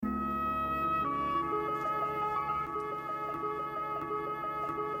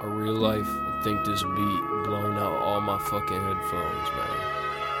I real life think this beat blown out all my fucking headphones, man.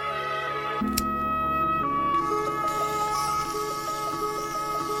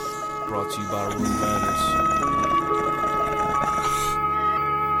 Brought to you by Room Manners.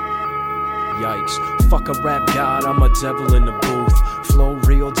 Yikes. Fuck a rap god, I'm a devil in the booth. Flow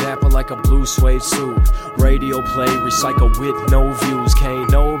real dapper like a blue suede suit. Radio play, recycle with no views.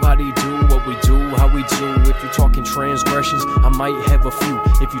 Can't nobody do what we do, how we do. If you talking transgressions, I might have a few.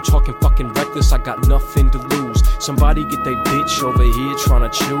 If you talking fucking reckless, I got nothing to lose. Somebody get they bitch over here trying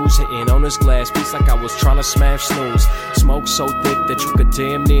to choose. Hitting on this glass piece like I was trying to smash snooze. Smoke so thick that you could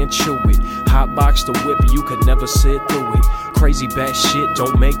damn near chew it. Hotbox the whip, you could never sit through it. Crazy bad shit,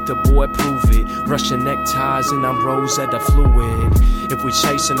 don't make the boy prove it. Russian neckties and I'm Rosetta fluid. If we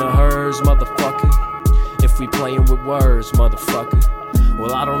chasing the herds, motherfucker. If we playing with words, motherfucker.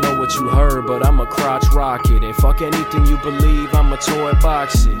 Well, I don't know what you heard, but I'm a crotch rocket. And fuck anything you believe, I'm a toy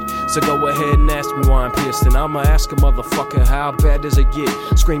box it. So go ahead and ask me why I'm pissed. And I'ma ask a motherfucker, how bad does it get?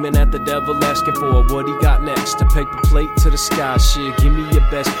 Screaming at the devil, asking for what he got next. A paper plate to the sky, shit, give me your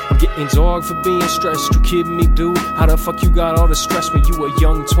best. I'm getting dog for being stressed, you kidding me, dude? How the fuck you got all the stress when you a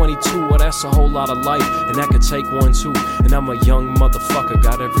young 22? Well, that's a whole lot of life, and that could take one too. And I'm a young motherfucker,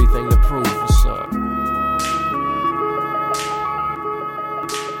 got everything to prove. What's up?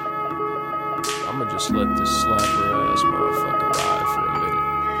 I'ma just let this slapper ass motherfucker ride for a minute.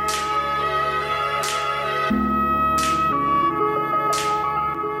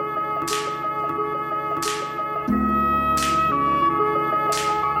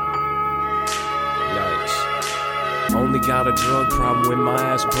 Yikes. Only got a drug problem when my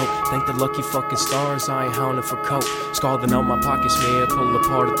ass broke. Thank the lucky fucking stars I ain't hounding for coke. Scalding out my pockets, man, pull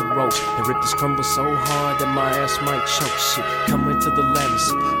apart at the ropes. And rip this crumble so hard that my ass might choke. Shit, coming to the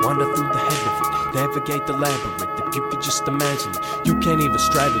labyrinth, wander through the head of it. Navigate the labyrinth, if you could just imagine it. You can't even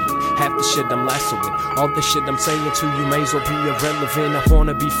straddle it, half the shit I'm lassoing. All the shit I'm saying to you may as well be irrelevant. I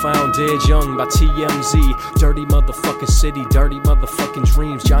wanna be found dead young by TMZ. Dirty motherfucking city, dirty motherfucking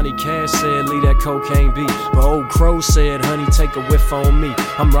dreams. Johnny Cash said, leave that cocaine be. But old Crow said, honey, take a whiff on me.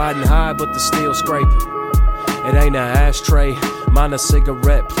 I'm riding high, but the steel scraping. It ain't an ashtray, mine a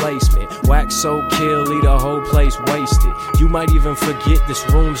cigarette placement. Wax so kill, leave the whole place wasted. You might even forget this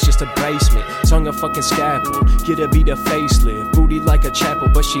room's just a basement. Tongue a fucking scalpel, get a beat a facelift. Booty like a chapel,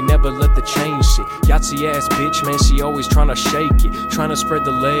 but she never let the chain sit. Yahtzee ass bitch, man, she always tryna shake it. Tryna spread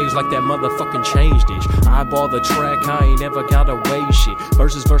the legs like that motherfucking change dish. Eyeball the track, I ain't never gotta weigh shit.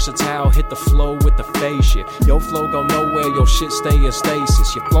 Versus versatile, hit the flow with the phase shit. Yo flow go nowhere, your shit stay in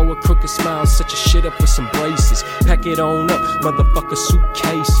stasis. Your flow a crooked smile, set your shit up with some braces. Pack it on up, motherfucker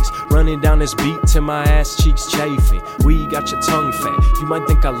suitcases. Running down this beat till my ass cheeks chafing. We got your tongue fat, you might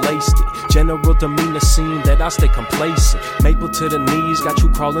think I laced it. General demeanor seem that I stay complacent. Maple to the knees, got you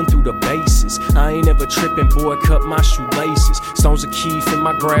crawling through the bases. I ain't ever tripping, boy, cut my shoelaces. Stones of Keith in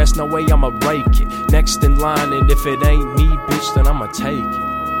my grass, no way I'ma rake it. Next in line, and if it ain't me, bitch, then I'ma take it.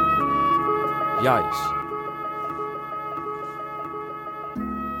 Yikes.